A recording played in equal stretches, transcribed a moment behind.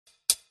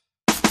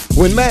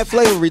when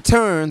MadFlavor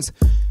returns,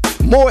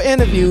 more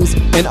interviews,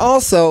 and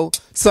also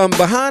some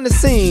behind the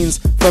scenes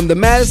from the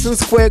Madison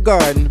Square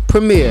Garden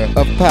premiere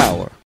of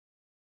Power.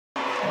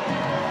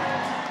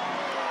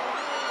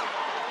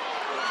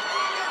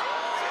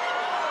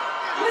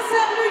 What's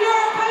up, New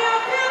York? How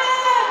y'all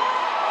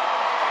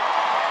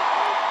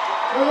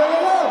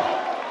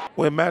feeling?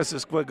 We're in Madison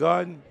Square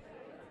Garden.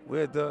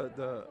 We're at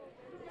the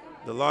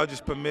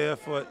largest premiere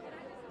for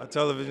a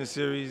television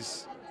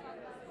series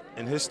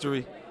in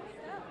history.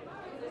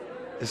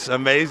 It's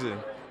amazing.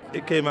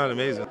 It came out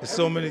amazing. There's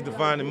so many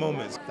defining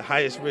moments. The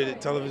highest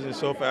rated television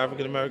show for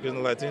African Americans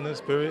and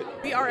Latinos, period.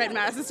 We are at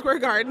Madison Square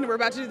Garden. We're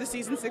about to do the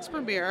season 6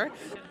 premiere.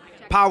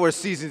 Power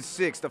Season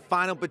 6, the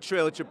final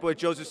betrayal. It's your boy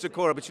Joseph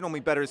Sikora, but you know me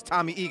better as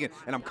Tommy Egan,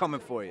 and I'm coming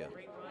for you.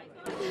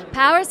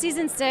 Power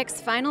Season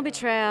 6, final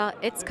betrayal,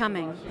 it's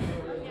coming.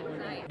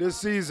 This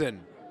season,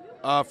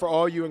 for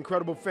all you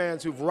incredible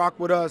fans who've rocked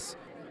with us,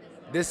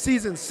 this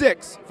season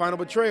 6, Final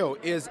Betrayal,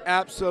 is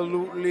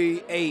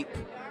absolutely ape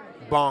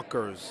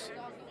bonkers.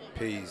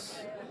 Peace.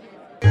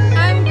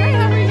 I'm great,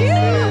 how are you?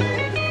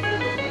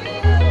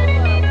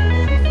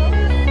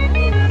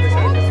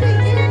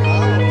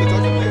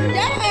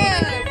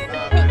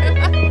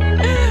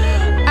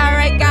 All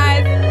right,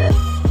 guys,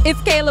 it's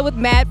Kayla with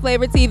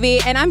MadFlavor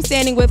TV, and I'm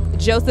standing with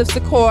Joseph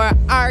Sikora,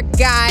 our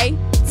guy,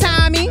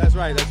 Tommy. That's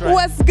right, that's right.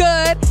 What's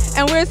good?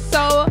 And we're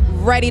so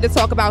ready to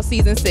talk about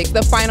season 6,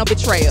 the final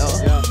betrayal.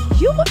 Yeah.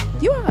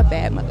 You are a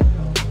bad mother.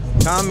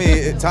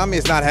 Tommy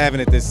is not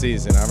having it this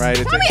season, all right?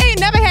 Tommy ain't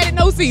never had it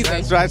no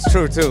season. That's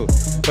true, too.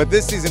 But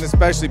this season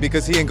especially,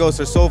 because he and Ghost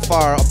are so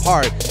far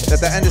apart that at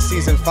the end of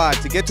season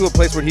 5, to get to a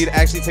place where he'd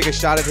actually take a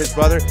shot at his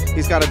brother,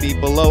 he's got to be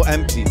below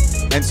empty.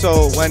 And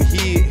so when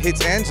he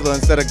hits Angela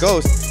instead of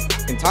Ghost,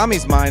 in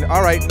Tommy's mind,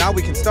 all right, now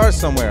we can start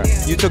somewhere.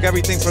 Yeah. You took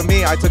everything from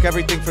me, I took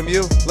everything from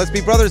you. Let's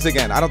be brothers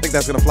again. I don't think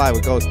that's going to fly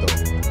with Ghost, though.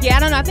 Yeah, I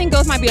don't know. I think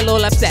Ghost might be a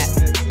little upset.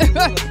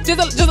 just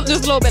a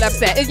little bit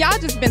upset. Y'all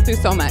just been through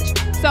so much.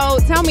 So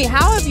tell me,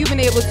 how have you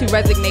been able to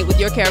resonate with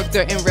your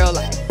character in real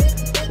life?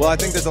 Well, I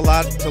think there's a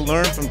lot to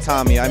learn from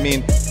Tommy. I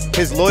mean,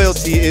 his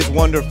loyalty is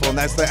wonderful, and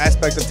that's the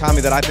aspect of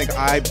Tommy that I think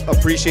I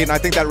appreciate, and I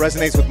think that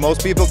resonates with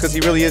most people because he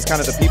really is kind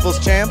of the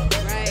people's champ.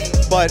 Right.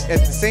 But at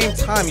the same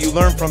time, you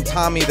learn from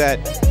Tommy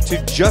that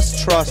to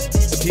just trust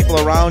the people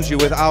around you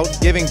without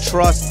giving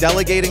trust,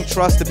 delegating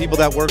trust to people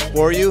that work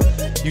for you,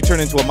 you turn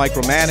into a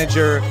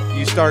micromanager.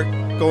 You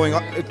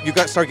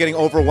start getting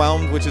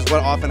overwhelmed, which is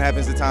what often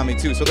happens to Tommy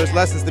too. So there's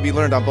lessons to be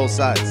learned on both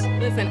sides.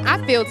 Listen,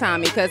 I feel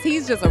Tommy because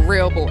he's just a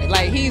real boy.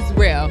 Like, he's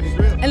real.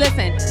 And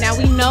listen, now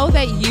we know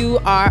that you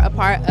are a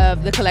part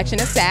of the collection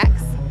of Saks.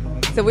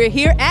 So we're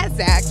here at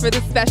Saks for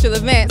this special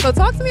event. So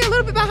talk to me a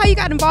little bit about how you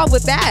got involved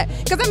with that.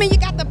 Because, I mean, you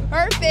got the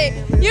perfect,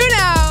 you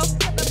know,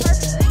 the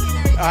perfect thing and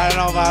everything. I don't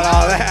know about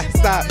all that.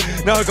 Stop.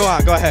 No, go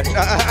on. Go ahead. I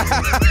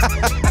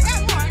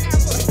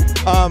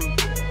got more.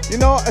 You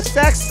know, a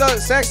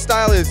Saks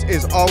style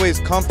is always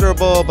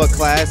comfortable but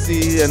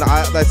classy, and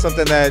that's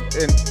something that,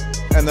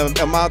 and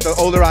the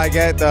older I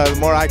get, the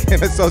more I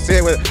can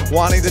associate with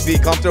wanting to be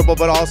comfortable,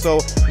 but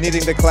also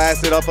needing to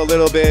class it up a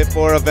little bit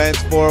for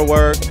events, for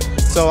work.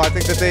 So I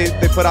think that they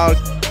put out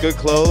good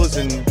clothes,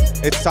 and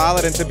it's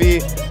solid, and to be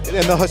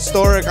in the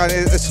historic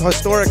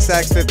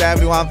Saks Fifth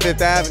Avenue on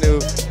Fifth Avenue,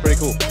 pretty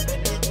cool.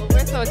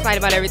 We're so excited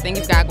about everything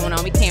you've got going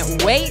on. We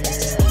can't wait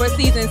for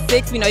season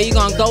 6. We know you're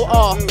going to go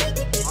off.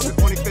 On the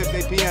 25th,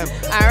 8 p.m.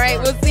 All right,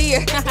 we'll see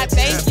you.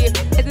 Thank you.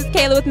 This is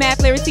Kayla with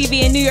MadFlavor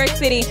TV in New York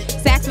City.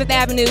 Saks Fifth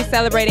Avenue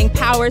celebrating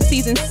Power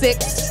Season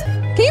 6.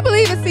 Can you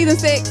believe it's Season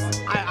 6?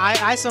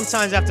 I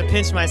sometimes have to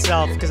pinch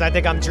myself because I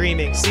think I'm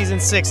dreaming. Season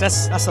 6,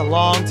 that's a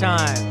long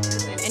time.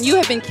 And you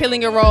have been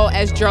killing your role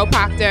as Joe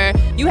Proctor.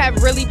 You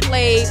have really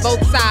played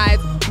both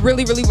sides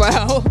really, really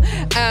well.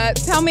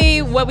 Tell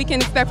me what we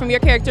can expect from your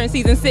character in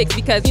Season 6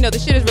 because, you know, the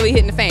shit is really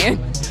hitting the fan.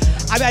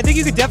 I think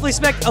you could definitely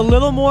expect a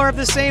little more of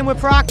the same with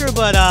Proctor,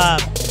 but I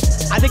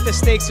think the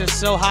stakes are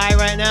so high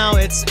right now.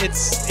 It's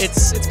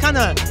kind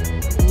of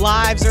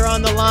lives are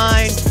on the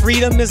line,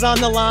 freedom is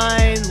on the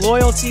line,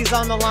 loyalty's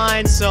on the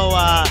line. So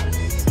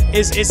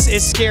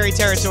it's scary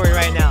territory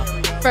right now.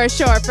 For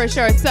sure, for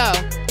sure. So,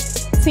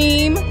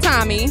 Team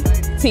Tommy,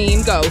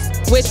 Team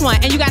Ghost. Which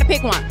one? And you got to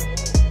pick one.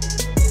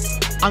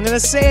 I'm gonna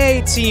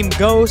say Team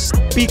Ghost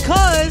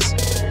because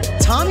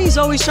Tommy's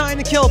always trying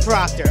to kill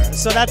Proctor,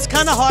 so that's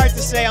kind of hard to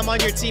say I'm on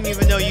your team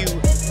even though you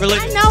really...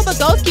 I know, but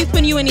Ghost keeps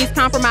putting you in these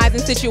compromising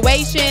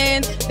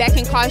situations that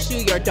can cost you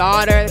your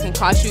daughter, that can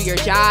cost you your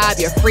job,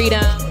 your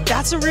freedom.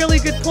 That's a really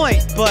good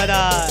point, but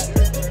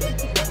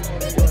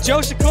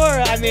Joe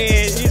Sikora, I mean,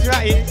 he's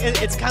right.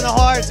 It's kind of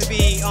hard to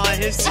be on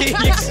his team.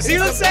 See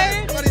what I'm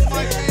saying?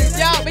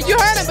 Yo, but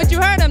you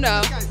heard him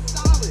though.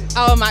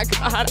 Oh my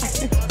God.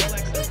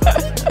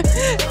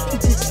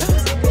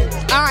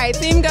 All right,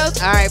 Team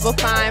Ghost. All right, well,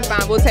 fine,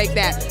 we'll take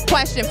that.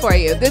 Question for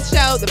you. This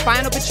show, The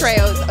Final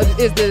Betrayal,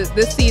 is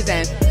this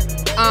season.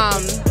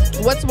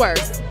 What's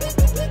worse,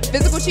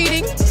 physical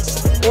cheating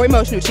or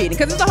emotional cheating?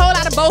 Because there's a whole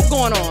lot of both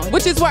going on.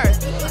 Which is worse?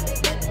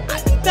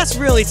 That's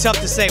really tough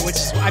to say, which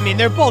is, I mean,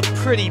 they're both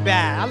pretty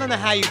bad. I don't know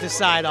how you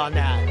decide on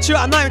that. Sure,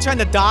 I'm not even trying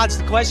to dodge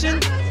the question.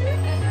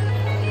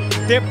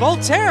 They're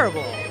both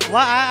terrible. Well,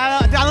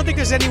 I don't think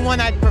there's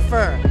anyone I'd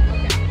prefer.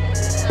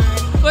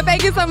 Well,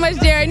 thank you so much,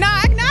 Jerry. No,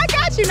 I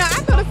got you. No,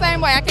 I feel the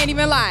same way. I can't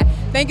even lie.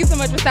 Thank you so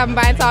much for stopping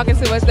by and talking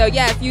to us, though.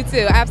 Yes, you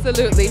too.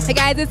 Absolutely. Hey,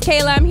 guys, it's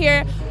Kayla. I'm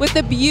here with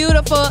the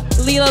beautiful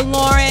Leila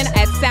Lauren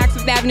at Saks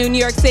Fifth Avenue, New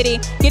York City,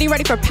 getting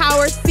ready for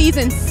Power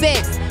Season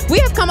 6. We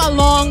have come a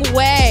long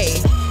way.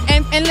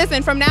 And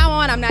listen, from now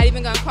on, I'm not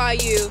even going to call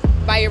you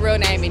by your real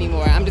name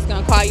anymore. I'm just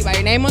going to call you by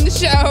your name on the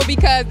show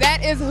because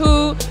that is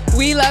who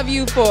we love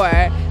you for.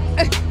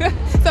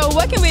 So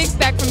what can we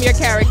expect from your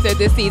character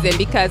this season?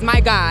 Because,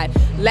 my God,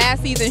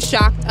 last season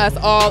shocked us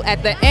all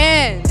at the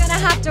end. We're gonna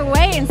have to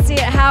wait and see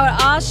how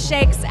it all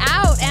shakes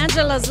out.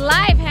 Angela's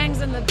life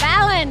hangs in the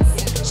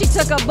balance. She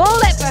took a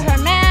bullet for her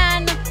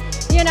man.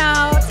 You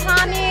know,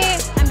 Tommy,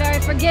 I'm very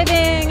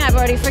forgiving. I've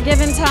already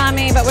forgiven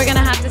Tommy, but we're gonna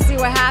have to see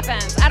what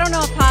happens. I don't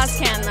know if Paz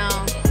can,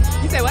 though.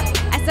 You say what?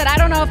 I said I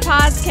don't know if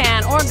Paz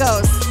can, or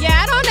Ghost. Yeah,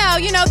 I don't know.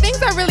 You know,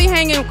 things are really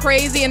hanging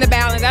crazy in the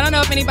balance. I don't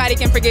know if anybody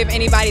can forgive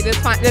anybody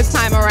this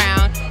time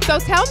around. So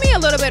tell me a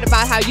little bit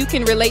about how you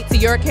can relate to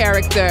your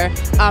character,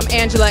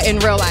 Angela, in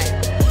real life.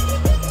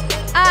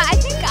 I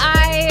think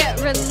I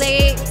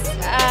relate,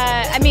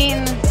 I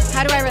mean,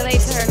 how do I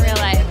relate to her in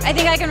real life? I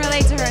think I can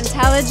relate to her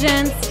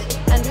intelligence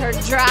and her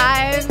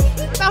drive.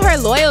 What about her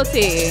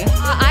loyalty?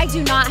 I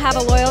do not have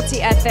a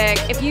loyalty ethic.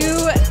 If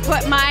you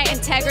put my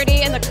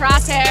integrity in the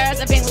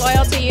crosshairs of being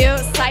loyal to you,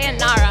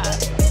 sayonara.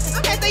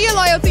 Okay, so you're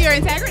loyal to your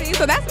integrity,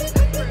 so that's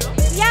true.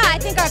 Yeah, I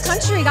think our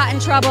country got in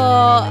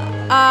trouble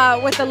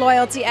with the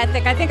loyalty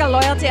ethic. I think a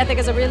loyalty ethic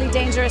is a really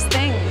dangerous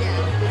thing.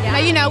 Now,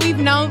 you know,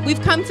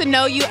 we've come to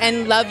know you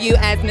and love you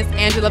as Miss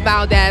Angela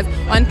Valdez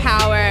on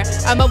Power,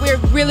 but we're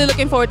really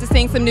looking forward to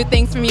seeing some new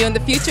things from you in the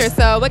future.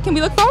 So what can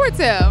we look forward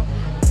to?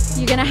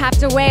 You're gonna have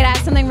to wait. I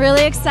have something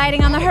really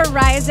exciting on the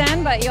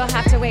horizon, but you'll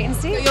have to wait and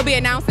see. So you'll be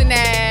announcing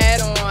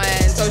that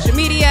on social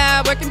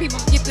media. Where can people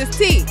get this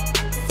tea?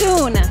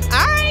 Soon.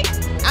 All right.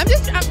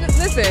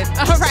 Listen.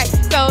 All right.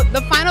 So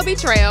The Final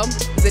Betrayal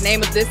is the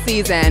name of this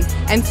season,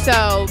 and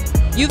so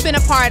you've been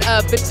a part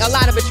of a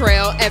lot of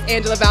betrayal as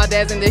Angela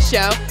Valdez in this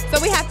show. So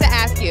we have to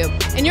ask you,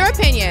 in your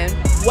opinion,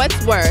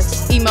 what's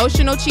worse,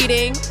 emotional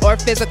cheating or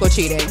physical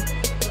cheating?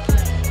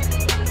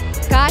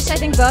 Gosh, I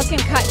think both can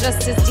cut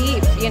just as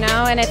deep, you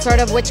know, and it's sort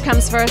of which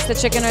comes first, the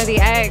chicken or the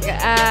egg.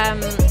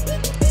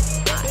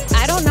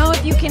 I don't know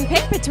if you can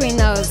pick between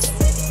those.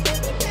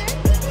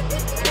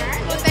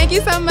 Well, thank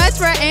you so much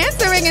for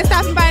answering and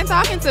stopping by and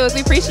talking to us.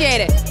 We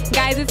appreciate it.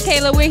 Guys, it's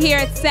Kayla. We're here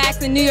at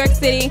Saks in New York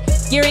City,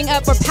 gearing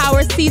up for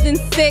Power Season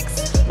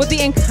 6 with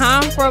the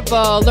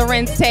incomparable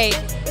Larenz Tate.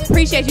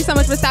 Appreciate you so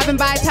much for stopping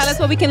by. Tell us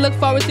what we can look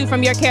forward to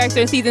from your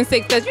character in Season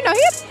 6, because, you know,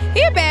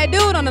 he a bad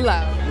dude on the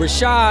low.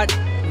 Rashad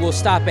will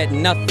stop at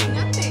nothing.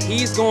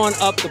 He's going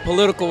up the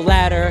political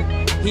ladder.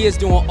 He is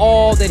doing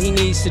all that he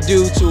needs to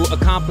do to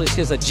accomplish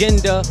his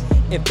agenda.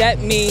 If that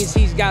means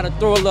he's got to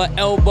throw a little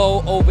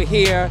elbow over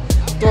here,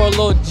 throw a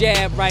little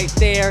jab right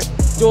there,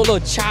 do a little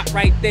chop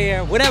right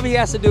there, whatever he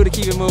has to do to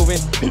keep it moving.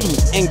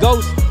 And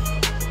Ghost,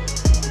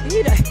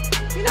 he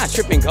not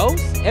tripping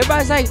Ghost.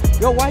 Everybody's like,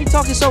 yo, why you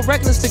talking so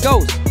reckless to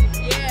Ghost?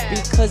 Yeah.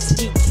 Because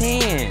he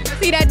can. Cause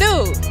he that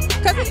dude.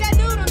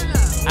 On the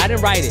low. I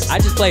didn't write it. I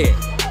just play it.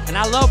 And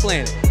I love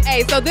playing it.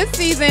 Hey, so this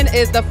season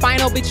is The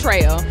Final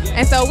Betrayal.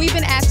 And so we've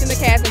been asking the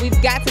cast, and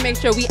we've got to make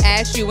sure we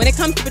ask you, when it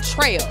comes to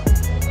betrayal,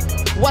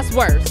 what's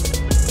worse?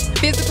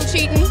 Physical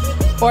cheating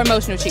or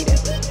emotional cheating?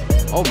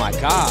 Oh my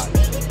gosh.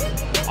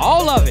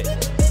 All of it.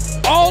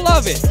 All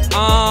of it.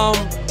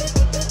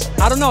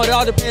 I don't know. It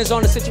all depends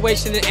on the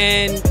situation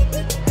and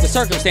the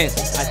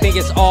circumstances. I think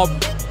it's all,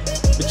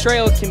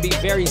 betrayal can be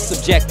very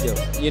subjective.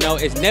 You know,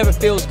 it never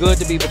feels good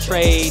to be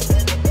betrayed.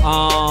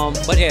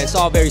 But yeah, it's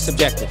all very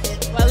subjective.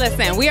 Well,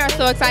 listen, we are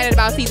so excited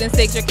about Season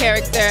 6. Your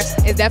character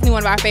is definitely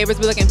one of our favorites.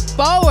 We're looking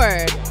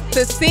forward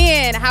to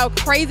seeing how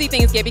crazy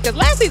things get, because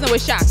last season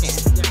was shocking.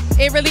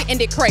 It really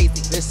ended crazy.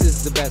 This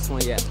is the best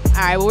one yet. All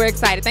right, well, we're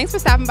excited. Thanks for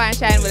stopping by and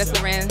chatting with us,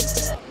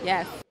 Larenz.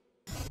 Yes.